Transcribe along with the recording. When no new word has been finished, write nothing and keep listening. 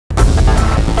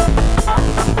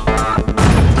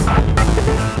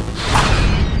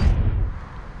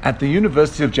At the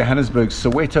University of Johannesburg's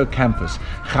Soweto campus,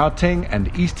 Gauteng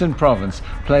and Eastern Province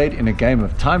played in a game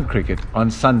of time cricket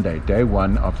on Sunday, day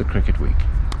one of the cricket week.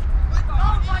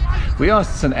 We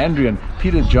asked St Andrean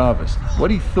Peter Jarvis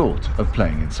what he thought of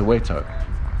playing in Soweto.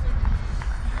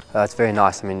 It's very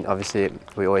nice. I mean, obviously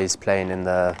we're always playing in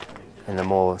the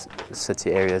more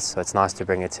city areas, so it's nice to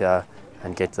bring it here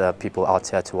and get the people out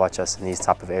here to watch us in these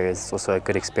type of areas. It's also a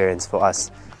good experience for us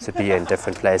to be in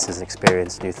different places and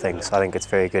experience new things. So I think it's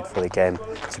very good for the game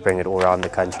to bring it all around the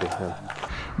country.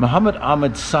 Mohammed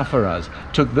Ahmed Safaraz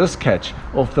took this catch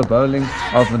off the bowling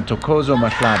of Ntokozo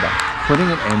Mahlaba, putting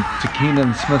an end to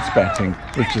Keenan Smith's batting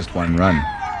with just one run.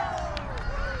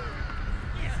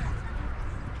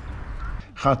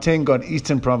 Gauteng got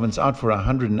Eastern Province out for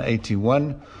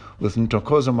 181, with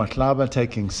Ntokozo Mahlaba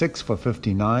taking 6 for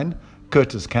 59,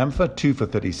 Curtis Camphor 2 for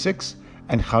 36,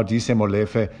 and Gaudise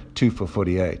Molefe 2 for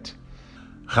 48.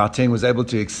 Gauteng was able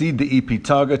to exceed the EP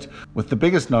target, with the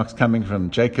biggest knocks coming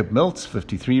from Jacob Milts,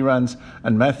 53 runs,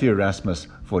 and Matthew Erasmus,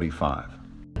 45.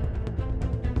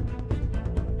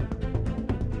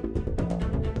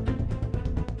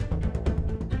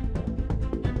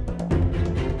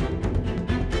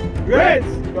 Great!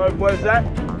 What was that?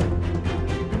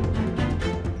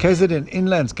 KZN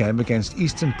Inland's game against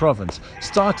Eastern Province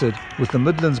started with the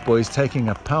Midlands boys taking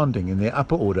a pounding in their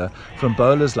upper order from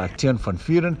bowlers like Tiaan van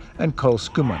Vuren and Cole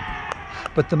Skuman.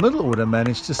 But the middle order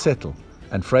managed to settle,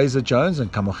 and Fraser Jones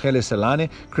and Kamogele Selane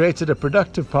created a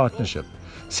productive partnership,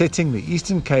 setting the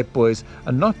Eastern Cape boys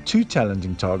a not too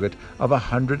challenging target of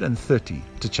 130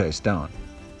 to chase down.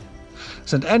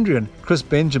 St Andrean Chris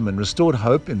Benjamin restored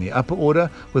hope in the upper order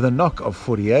with a knock of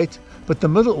 48, but the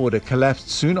middle order collapsed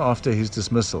soon after his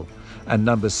dismissal, and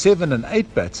numbers 7 and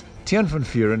 8 bats Tiaan van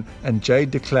Vuren and Jay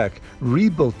de Klerk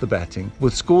rebuilt the batting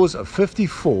with scores of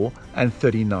 54 and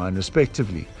 39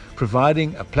 respectively,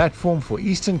 providing a platform for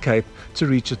Eastern Cape to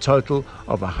reach a total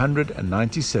of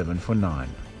 197 for 9.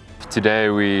 Today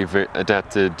we've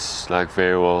adapted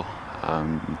very well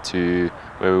to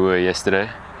where we were yesterday.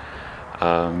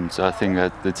 So I think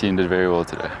that the team did very well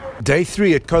today. Day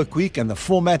 3 at Coke Week, and the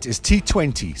format is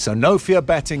T20, so no fear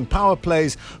batting, power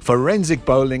plays, forensic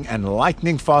bowling and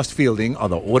lightning fast fielding are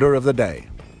the order of the day.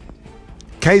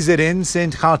 KZN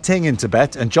sent Gauteng into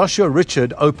bat and Joshua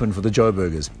Richard opened for the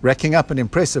Joburgers, racking up an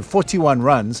impressive 41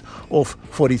 runs off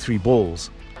 43 balls.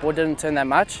 Ball didn't turn that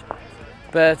much,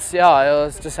 but yeah, it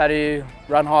was just had to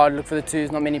run hard, look for the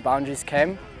twos, not many boundaries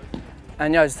came,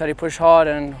 and yeah, just had to push hard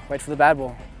and wait for the bad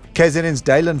ball. KZN's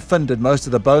Dalen Finn did most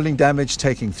of the bowling damage,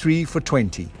 taking 3 for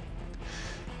 20.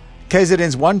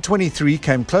 KZN's 123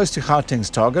 came close to Gauteng's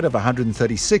target of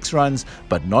 136 runs,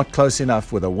 but not close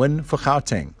enough with a win for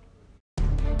Gauteng.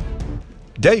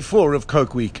 Day 4 of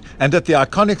Coke Week, and at the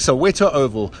iconic Soweto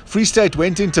Oval, Free State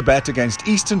went into bat against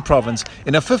Eastern Province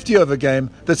in a 50-over game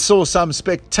that saw some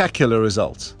spectacular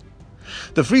results.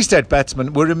 The Free State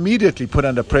batsmen were immediately put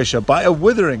under pressure by a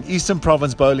withering Eastern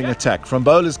Province bowling attack from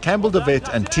bowlers Campbell de Wet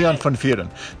and Tiaan van Vuren,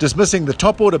 dismissing the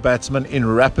top order batsmen in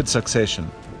rapid succession.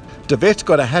 De Wet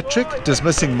got a hat-trick,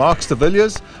 dismissing Mark de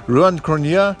Villiers, Ruan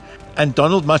Cronje and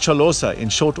Donald Machalosa in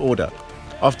short order.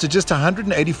 After just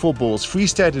 184 balls, Free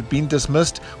State had been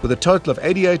dismissed with a total of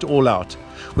 88 all out,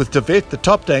 with de Wet the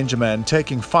top danger man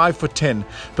taking 5 for 10,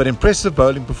 but impressive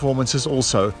bowling performances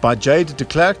also by Jade de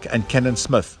Klerk and Kenan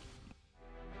Smith.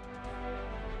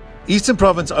 Eastern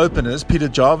Province openers Peter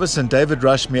Jarvis and David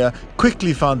Rushmere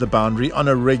quickly found the boundary on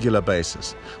a regular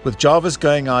basis, with Jarvis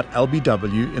going out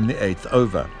LBW in the 8th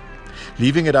over,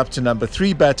 leaving it up to number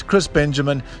 3 bat Chris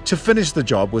Benjamin to finish the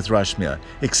job with Rushmere,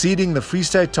 exceeding the Free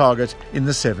State target in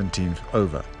the 17th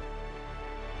over.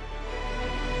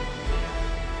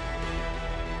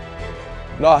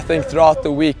 No, I think throughout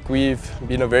the week we've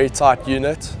been a very tight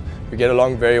unit. We get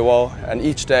along very well, and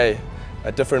each day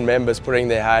different members putting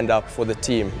their hand up for the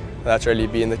team. That's really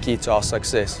been the key to our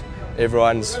success.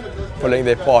 Everyone's pulling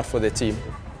their part for their team.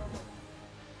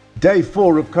 Day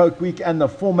 4 of Coke Week, and the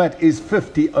format is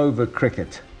 50-over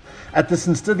cricket. At the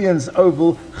St Stithians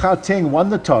Oval, Gauteng won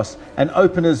the toss, and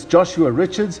openers Joshua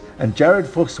Richards and Jared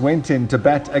Fuchs went in to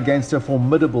bat against a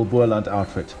formidable Boerland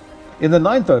outfit. In the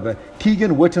 9th over,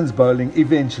 Keegan Witten's bowling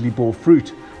eventually bore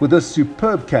fruit, with a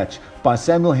superb catch by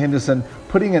Samuel Henderson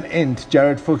putting an end to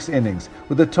Jared Fuchs' innings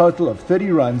with a total of 30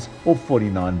 runs off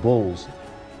 49 balls.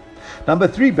 Number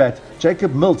 3 bat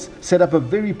Jacob Milts set up a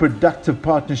very productive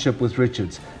partnership with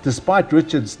Richards, despite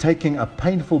Richards taking a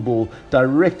painful ball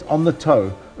direct on the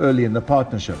toe early in the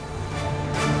partnership.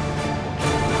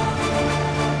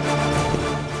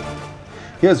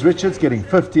 Here's Richards getting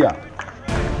 50 up.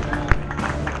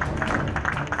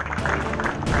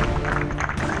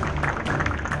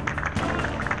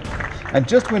 And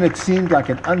just when it seemed like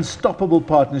an unstoppable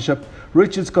partnership,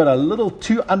 Richards got a little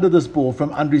too under this ball from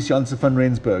Andries Janssen van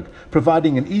Rensburg,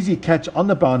 providing an easy catch on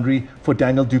the boundary for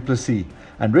Daniel du Plessis.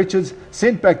 And Richards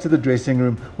sent back to the dressing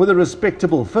room with a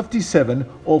respectable 57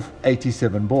 off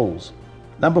 87 balls.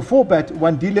 Number 4 bat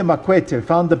Wandile Makwete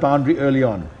found the boundary early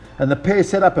on, and the pair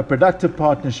set up a productive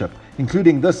partnership,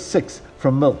 including this 6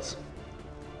 from Milts.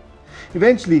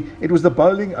 Eventually, it was the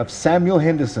bowling of Samuel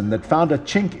Henderson that found a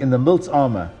chink in the Milts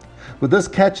armour, with this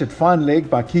catch at fine leg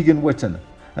by Keegan Witten,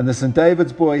 and the St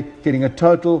David's boy getting a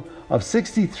total of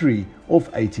 63 off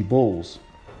 80 balls.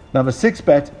 Number 6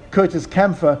 bat Curtis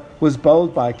Camphor was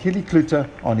bowled by Achille Kluter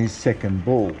on his second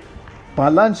ball. By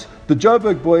lunch, the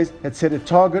Joburg boys had set a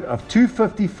target of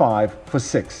 255 for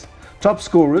 6. Top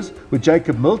scorers were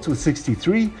Jacob Milts with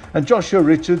 63 and Joshua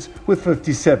Richards with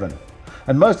 57.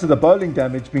 And most of the bowling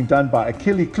damage being done by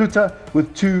Achille Kluter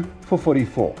with 2 for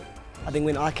 44. I think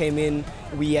when I came in,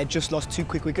 we had just lost 2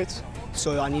 quick wickets,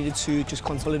 so I needed to just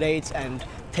consolidate and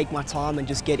take my time and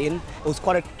just get in. It was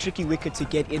quite a tricky wicket to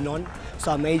get in on,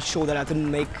 so I made sure that I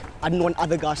didn't want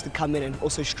other guys to come in and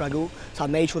also struggle, so I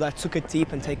made sure that I took it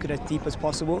deep and take it as deep as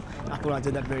possible. I thought I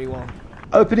did that very well.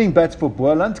 Opening bats for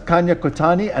Boerland, Khanya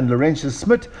Kotani and Laurentius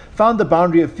Smit found the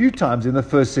boundary a few times in the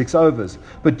first 6 overs,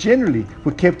 but generally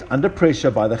were kept under pressure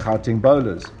by the Gauteng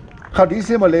bowlers.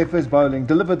 Khadise Molefe's bowling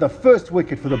delivered the first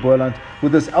wicket for the Boerland,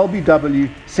 with this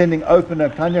LBW sending opener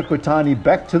Khanya Kotani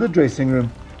back to the dressing room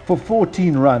for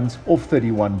 14 runs off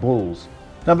 31 balls.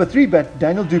 Number 3 bat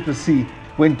Daniel du Plessis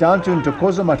went down to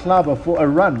Ntokozo Matlaba for a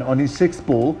run on his 6th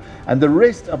ball, and the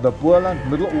rest of the Boerland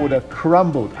middle order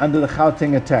crumbled under the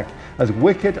Gauteng attack as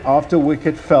wicket after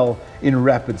wicket fell in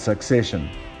rapid succession.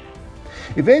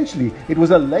 Eventually, it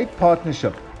was a late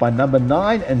partnership by number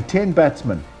 9 and 10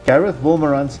 batsmen Gareth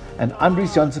Wilmerans and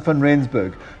Andries Janssen van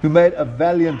Rensburg, who made a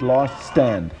valiant last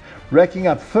stand, racking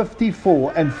up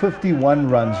 54 and 51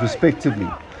 runs respectively.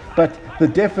 But the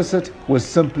deficit was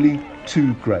simply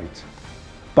too great.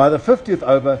 By the 50th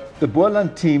over, the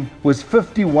Boerland team was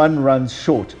 51 runs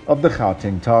short of the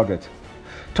Gauteng target.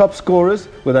 Top scorers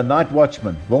were the night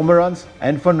watchmen, Wilmerans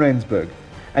and van Rensburg,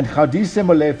 and Khadise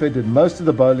Molefe did most of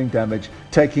the bowling damage,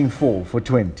 taking 4 for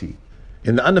 20.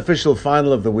 In the unofficial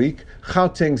final of the week,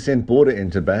 Gauteng sent Border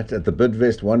into bat at the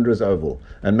Bidvest Wanderers Oval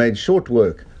and made short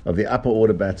work of the upper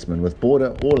order batsmen, with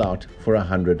Border all out for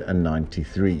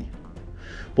 193.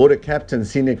 Border captain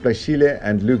Sinek Blashile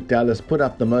and Luke Dallas put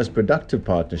up the most productive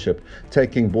partnership,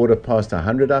 taking Border past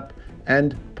 100 up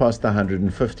and past the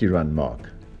 150 run mark.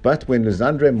 But when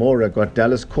Luzandre Mora got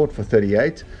Dallas caught for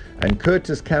 38 and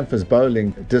Curtis Camphor's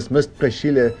bowling dismissed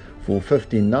Blashile for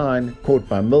 59, caught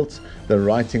by Milts, the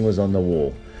writing was on the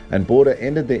wall, and Border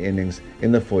ended their innings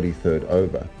in the 43rd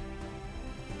over.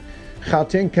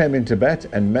 Gauteng came into bat,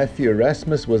 and Matthew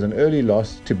Erasmus was an early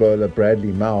loss to bowler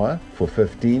Bradley Mauer for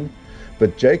 15,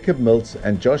 but Jacob Milts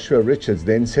and Joshua Richards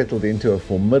then settled into a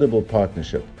formidable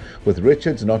partnership, with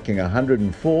Richards knocking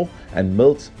 104 and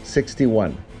Milts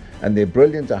 61, and their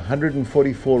brilliant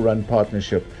 144-run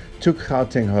partnership took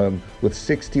Gauteng home with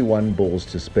 61 balls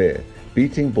to spare,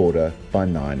 beating Border by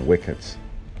 9 wickets.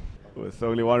 With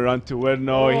only 1 run to win,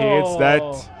 he hits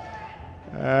that,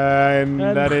 and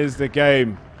that is the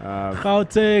game.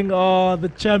 Gauteng are the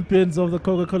champions of the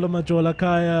Coca-Cola Majola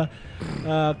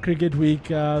Khaya Cricket Week.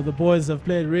 The boys have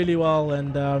played really well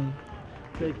and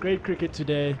played great cricket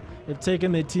today. They've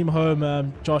taken their team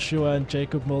home, Joshua and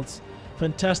Jacob Milts.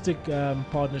 Fantastic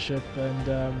partnership,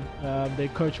 and their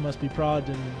coach must be proud,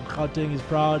 and Gauteng is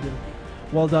proud, and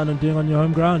well done on doing on your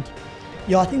home ground.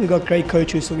 Yeah, I think we got great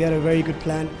coaches, so we had a very good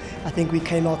plan. I think we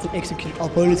came out and executed. Our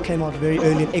bowlers came out very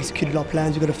early and executed our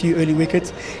plans. We got a few early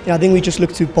wickets, and I think we just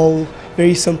looked to bowl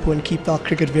very simple and keep our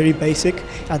cricket very basic.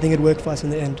 I think it worked for us in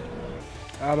the end.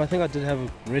 I think I did have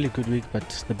a really good week,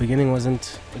 but the beginning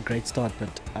wasn't a great start,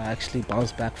 but I actually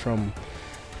bounced back from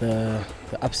the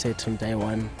upset from day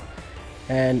one,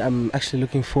 and I'm actually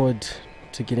looking forward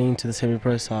to getting into the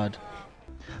semi-pro side.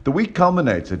 The week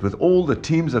culminated with all the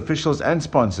team's officials and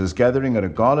sponsors gathering at a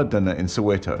gala dinner in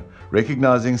Soweto,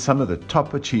 recognizing some of the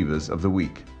top achievers of the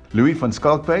week. Louis van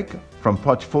Skalkbeek from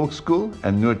Potch Volkschool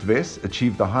and Noordwest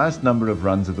achieved the highest number of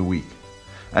runs of the week.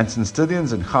 And St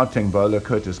Stithians and Gauteng bowler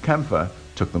Curtis Camphor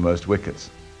took the most wickets.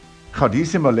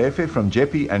 Khadise Molefe from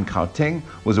Jeppe and Gauteng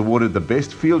was awarded the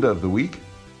best fielder of the week.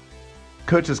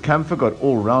 Curtis Camphor got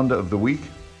all-rounder of the week.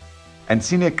 And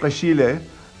Sinek Blashile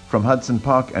from Hudson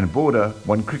Park and Border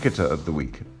won Cricketer of the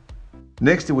Week.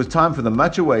 Next, it was time for the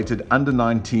much-awaited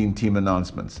Under-19 team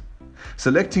announcements.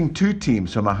 Selecting 2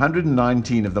 teams from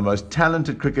 119 of the most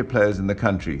talented cricket players in the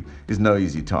country is no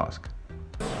easy task.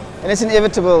 And it's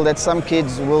inevitable that some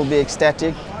kids will be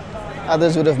ecstatic.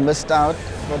 others would have missed out,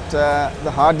 but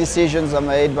the hard decisions are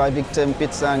made by Victor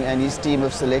Mpitsang and his team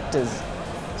of selectors.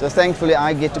 So thankfully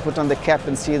I get to put on the cap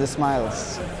and see the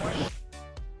smiles.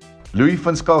 Louis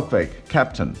van Skalkwyk,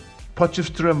 captain,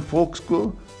 Potchefstroom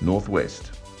Volksskool,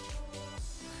 Northwest.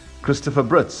 Christopher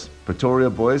Brits, Pretoria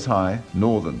Boys High,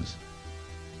 Northerns.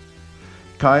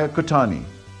 Kaya Kotani,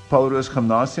 Paulrus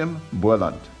Gymnasium,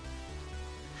 Boland.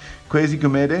 Kwesi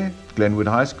Gumede, Glenwood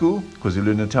High School,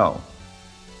 KwaZulu-Natal.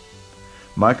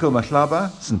 Michael Mahlaba,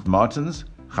 St. Martin's,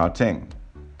 Gauteng.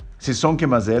 Sisonke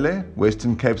Mazele,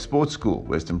 Western Cape Sports School,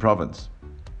 Western Province.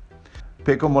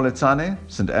 Peko Moletsane,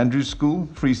 St. Andrew's School,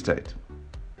 Free State.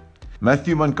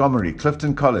 Matthew Montgomery,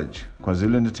 Clifton College,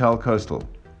 KwaZulu-Natal Coastal.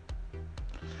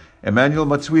 Emmanuel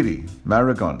Matswiri,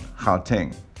 Maragon,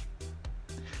 Gauteng.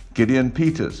 Gideon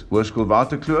Peters, Hoërskool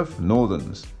Waterkloof,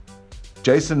 Northerns.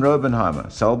 Jason Robenheimer,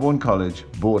 Selborne College,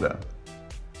 Border.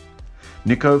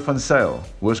 Nico van Sale,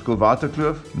 Hoërskool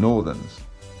Waterkloof, Northerns.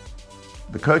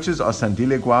 The coaches are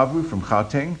Sandile Gwavu from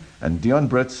Gauteng and Dion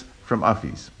Brits from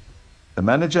Affies. The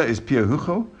manager is Pierre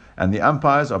Hugo and the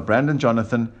umpires are Brandon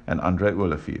Jonathan and Andre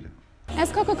Olivier. As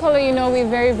Coca-Cola, we're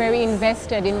very, very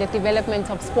invested in the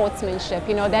development of sportsmanship.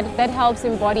 That helps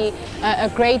embody a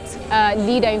great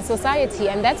leader in society,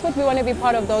 and that's what we want to be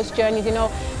part of those journeys.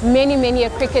 Many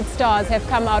cricket stars have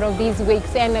come out of these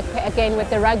weeks, and again with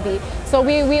the rugby. So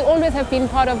we always have been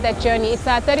part of that journey. It's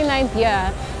our 39th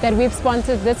year that we've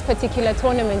sponsored this particular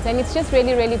tournament, and it's just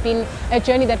really been a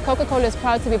journey that Coca-Cola is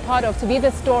proud to be part of, to be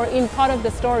part of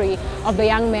the story of the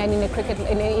young man in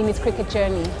his cricket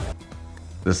journey.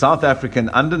 The South African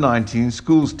Under-19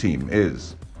 schools team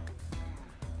is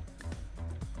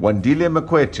Wandile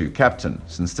Makwetu, captain,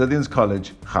 St. Stithians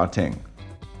College, Gauteng.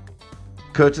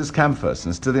 Curtis Kamfer,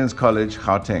 St. Stithians College,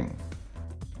 Gauteng.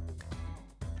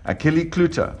 Achille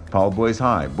Kluter, Paul Boys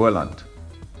High, Boland.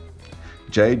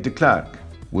 Jade de Klerk,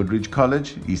 Woodridge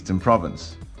College, Eastern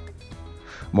Province.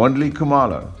 Mondli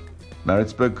Kumalo,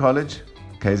 Maritzburg College,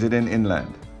 KZN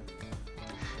Inland.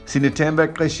 Sinetemba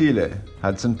Kreshile,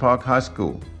 Hudson Park High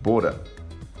School, Border.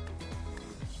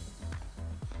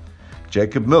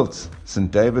 Jacob Miltz,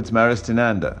 St. David's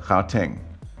Maristinanda, Gauteng.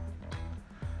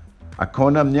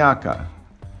 Akona Mnyaka,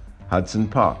 Hudson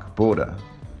Park, Border.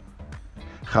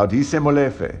 Gaudise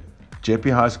Molefe,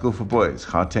 JP High School for Boys,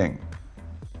 Gauteng.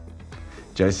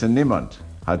 Jason Nimont,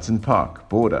 Hudson Park,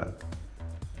 Border.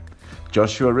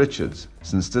 Joshua Richards,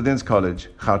 St. Stithians College,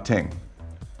 Gauteng.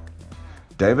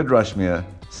 David Rushmere,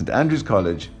 St. Andrew's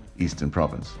College, Eastern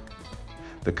Province.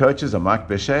 The coaches are Mike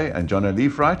Bechet and John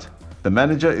O'Leafwright. The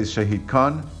manager is Shahid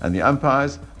Khan, and the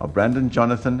umpires are Brandon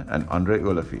Jonathan and Andre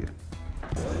Olivier.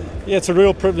 Yeah, it's a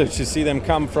real privilege to see them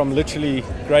come from literally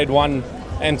grade 1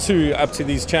 and 2 up to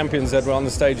these champions that were on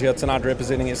the stage here tonight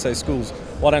representing SA schools.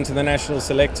 Well done to the national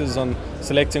selectors on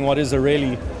selecting what is a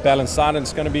really balanced side, and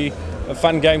it's going to be a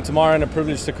fun game tomorrow and a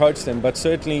privilege to coach them. But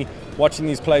certainly watching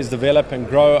these players develop and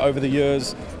grow over the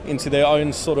years into their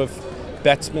own sort of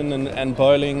batsmen and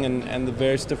bowling and the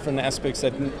various different aspects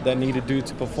that they need to do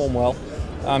to perform well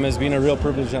has been a real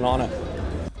privilege and honour.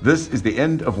 This is the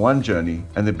end of one journey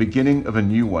and the beginning of a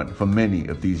new one for many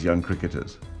of these young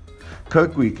cricketers.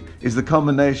 Coke Week is the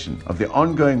culmination of the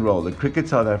ongoing role that Cricket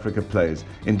South Africa plays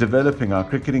in developing our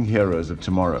cricketing heroes of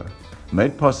tomorrow,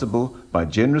 made possible by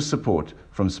generous support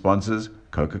from sponsors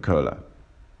Coca-Cola.